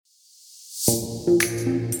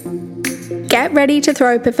Get ready to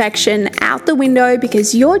throw perfection out the window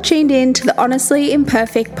because you're tuned in to the Honestly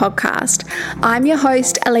Imperfect podcast. I'm your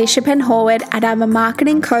host, Alicia Penn-Horwood, and I'm a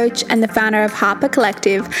marketing coach and the founder of Harper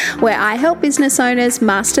Collective, where I help business owners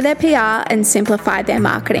master their PR and simplify their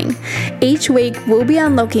marketing. Each week, we'll be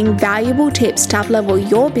unlocking valuable tips to up-level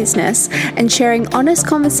your business and sharing honest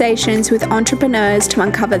conversations with entrepreneurs to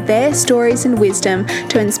uncover their stories and wisdom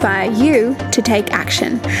to inspire you to take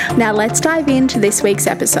action. Now let's dive into this week's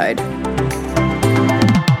episode.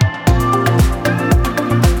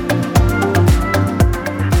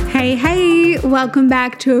 Hey, welcome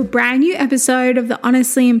back to a brand new episode of the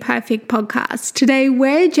Honestly Imperfect podcast. Today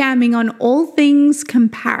we're jamming on all things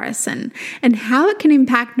comparison and how it can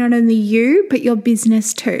impact not only you, but your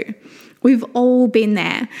business too. We've all been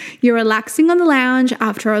there. You're relaxing on the lounge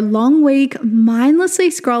after a long week,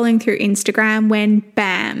 mindlessly scrolling through Instagram when,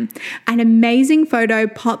 bam, an amazing photo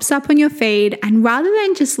pops up on your feed, and rather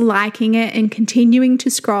than just liking it and continuing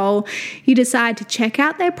to scroll, you decide to check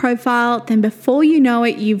out their profile. Then before you know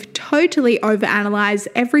it, you've totally overanalyzed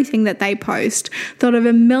everything that they post, thought of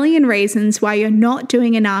a million reasons why you're not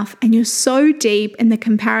doing enough, and you're so deep in the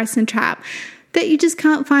comparison trap that you just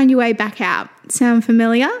can't find your way back out. Sound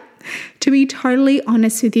familiar? To be totally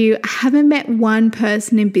honest with you, I haven't met one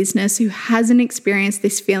person in business who hasn't experienced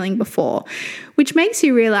this feeling before, which makes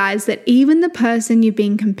you realize that even the person you've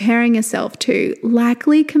been comparing yourself to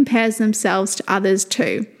likely compares themselves to others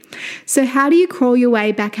too. So how do you crawl your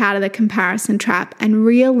way back out of the comparison trap and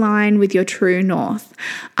realign with your true north?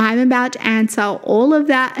 I'm about to answer all of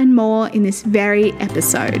that and more in this very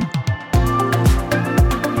episode.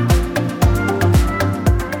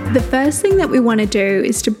 The first thing that we want to do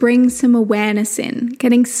is to bring some awareness in.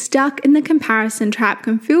 Getting stuck in the comparison trap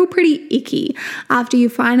can feel pretty icky after you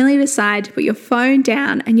finally decide to put your phone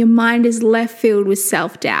down and your mind is left filled with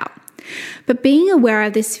self-doubt. But being aware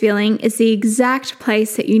of this feeling is the exact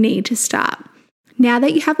place that you need to start. Now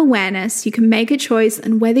that you have awareness, you can make a choice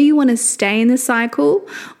on whether you want to stay in the cycle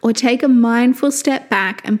or take a mindful step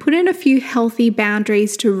back and put in a few healthy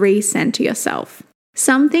boundaries to recenter yourself.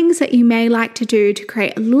 Some things that you may like to do to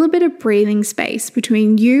create a little bit of breathing space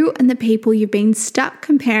between you and the people you've been stuck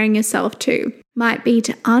comparing yourself to might be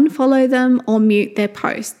to unfollow them or mute their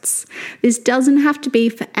posts. This doesn't have to be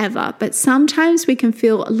forever, but sometimes we can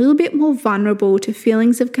feel a little bit more vulnerable to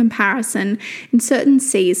feelings of comparison in certain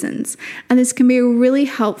seasons, and this can be a really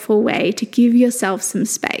helpful way to give yourself some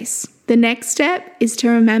space. The next step is to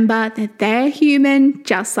remember that they're human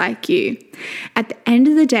just like you. At the end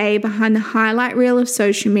of the day, behind the highlight reel of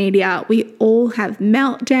social media, we all have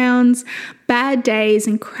meltdowns, bad days,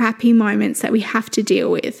 and crappy moments that we have to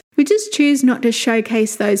deal with. We just choose not to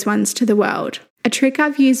showcase those ones to the world. A trick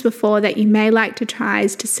I've used before that you may like to try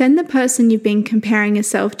is to send the person you've been comparing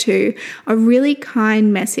yourself to a really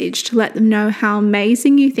kind message to let them know how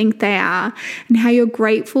amazing you think they are and how you're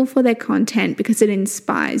grateful for their content because it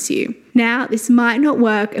inspires you. Now, this might not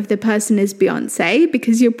work if the person is Beyonce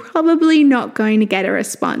because you're probably not going to get a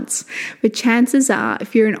response. But chances are,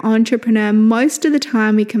 if you're an entrepreneur, most of the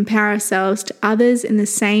time we compare ourselves to others in the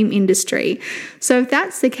same industry. So if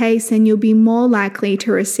that's the case, then you'll be more likely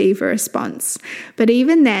to receive a response. But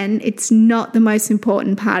even then, it's not the most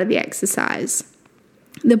important part of the exercise.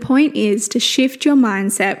 The point is to shift your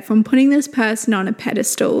mindset from putting this person on a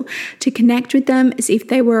pedestal to connect with them as if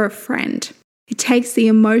they were a friend. It takes the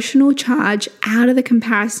emotional charge out of the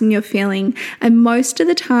comparison you're feeling, and most of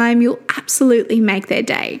the time you'll absolutely make their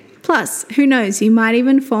day. Plus, who knows, you might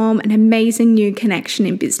even form an amazing new connection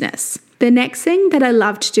in business. The next thing that I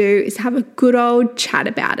love to do is have a good old chat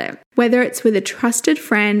about it, whether it's with a trusted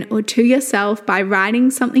friend or to yourself by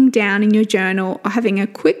writing something down in your journal or having a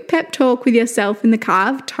quick pep talk with yourself in the car.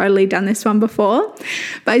 I've totally done this one before.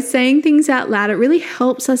 By saying things out loud, it really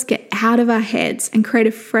helps us get out of our heads and create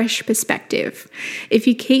a fresh perspective. If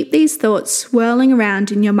you keep these thoughts swirling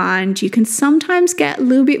around in your mind, you can sometimes get a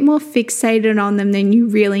little bit more fixated on them than you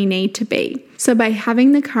really need to be. So by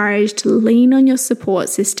having the courage to lean on your support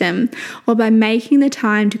system or by making the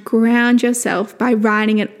time to ground yourself by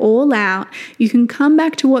writing it all out, you can come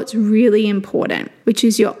back to what's really important, which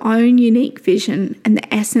is your own unique vision and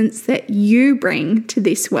the essence that you bring to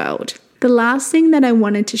this world. The last thing that I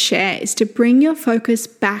wanted to share is to bring your focus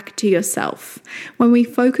back to yourself. When we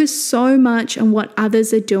focus so much on what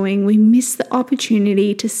others are doing, we miss the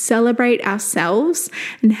opportunity to celebrate ourselves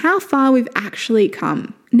and how far we've actually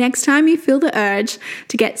come. Next time you feel the urge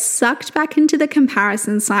to get sucked back into the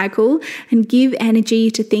comparison cycle and give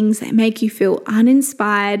energy to things that make you feel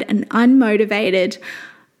uninspired and unmotivated,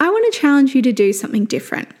 I want to challenge you to do something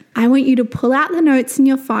different. I want you to pull out the notes in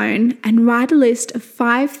your phone and write a list of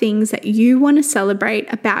 5 things that you want to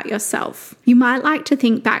celebrate about yourself. You might like to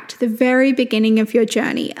think back to the very beginning of your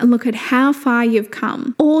journey and look at how far you've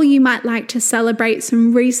come. Or you might like to celebrate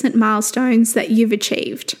some recent milestones that you've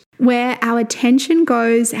achieved. Where our attention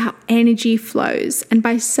goes, our energy flows. And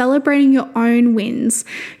by celebrating your own wins,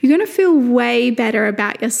 you're going to feel way better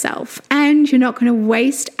about yourself. And you're not going to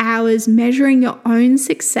waste hours measuring your own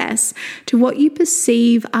success to what you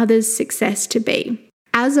perceive others' success to be.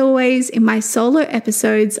 As always, in my solo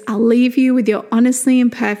episodes, I'll leave you with your honestly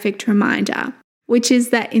imperfect reminder, which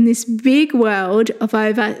is that in this big world of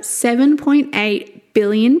over 7.8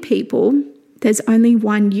 billion people, there's only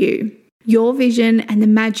one you. Your vision and the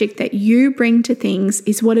magic that you bring to things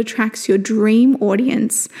is what attracts your dream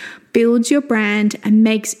audience, builds your brand, and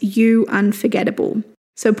makes you unforgettable.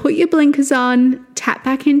 So put your blinkers on, tap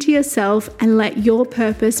back into yourself, and let your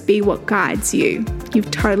purpose be what guides you.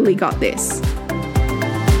 You've totally got this.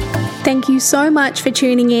 Thank you so much for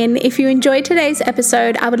tuning in. If you enjoyed today's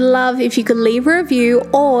episode, I would love if you could leave a review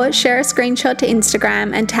or share a screenshot to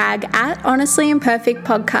Instagram and tag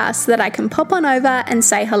 @HonestlyImperfectPodcast so that I can pop on over and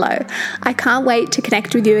say hello. I can't wait to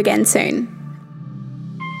connect with you again soon.